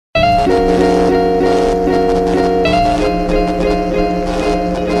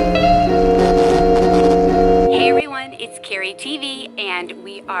TV, and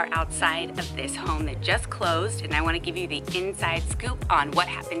we are outside of this home that just closed, and I want to give you the inside scoop on what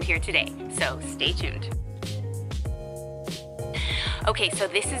happened here today, so stay tuned. Okay, so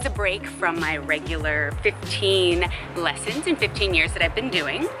this is a break from my regular 15 lessons in 15 years that I've been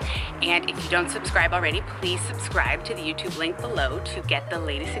doing. And if you don't subscribe already, please subscribe to the YouTube link below to get the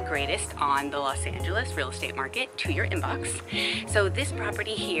latest and greatest on the Los Angeles real estate market to your inbox. So this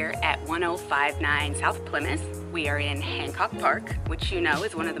property here at 1059 South Plymouth, we are in Hancock Park, which you know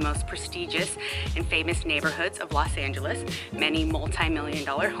is one of the most prestigious and famous neighborhoods of Los Angeles. Many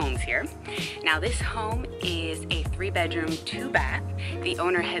multi-million-dollar homes here. Now this home is a 3-bedroom, 2-bath. The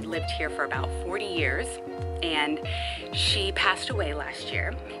owner had lived here for about 40 years and she passed away last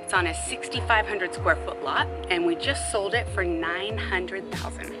year. It's on a 6,500 square foot lot and we just sold it for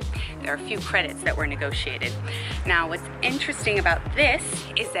 $900,000. There are a few credits that were negotiated. Now what's interesting about this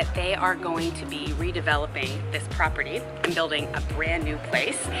is that they are going to be redeveloping this property and building a brand new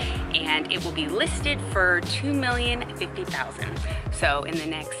place, and it will be listed for $2,050,000. So in the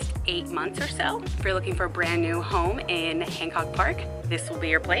next 8 months or so, if you're looking for a brand new home in Hancock Park, this will be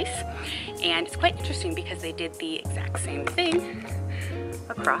your place. And it's quite interesting because they did the exact same thing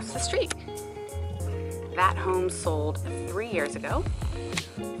across the street. That home sold 3 years ago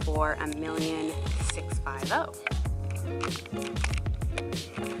for $1,650,000.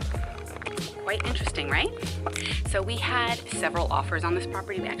 Quite interesting, right? So we had several offers on this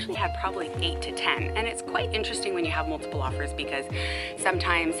property. We actually had probably 8 to 10, and it's quite interesting when you have multiple offers because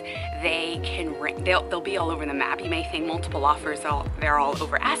sometimes they'll be all over the map. You may think multiple offers, they're all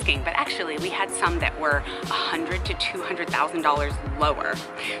over asking, but actually we had some that were $100,000 to $200,000 lower.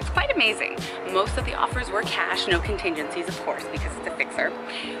 It's quite amazing. Most of the offers were cash, no contingencies, of course, because it's a fixer.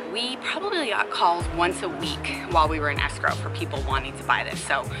 We probably got calls once a week while we were in escrow for people wanting to buy this.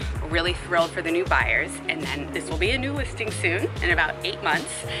 So we're really thrilled for the new buyers, and then this will be a new listing soon in about 8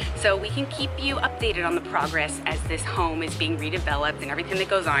 months. So we can keep you updated on the progress as this home is being redeveloped and everything that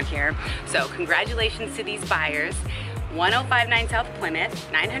goes on here. So congratulations to these buyers. 1059 South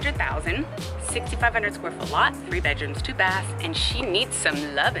Plymouth, $900,000, 6,500 square foot lot, 3 bedrooms, 2 baths, and she needs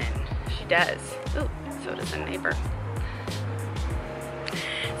some loving. She does. Ooh, so does the neighbor.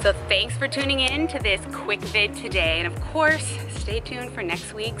 So thanks for tuning in to this quick vid today, and of course, stay tuned for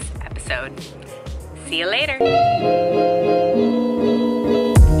next week's episode. See you later.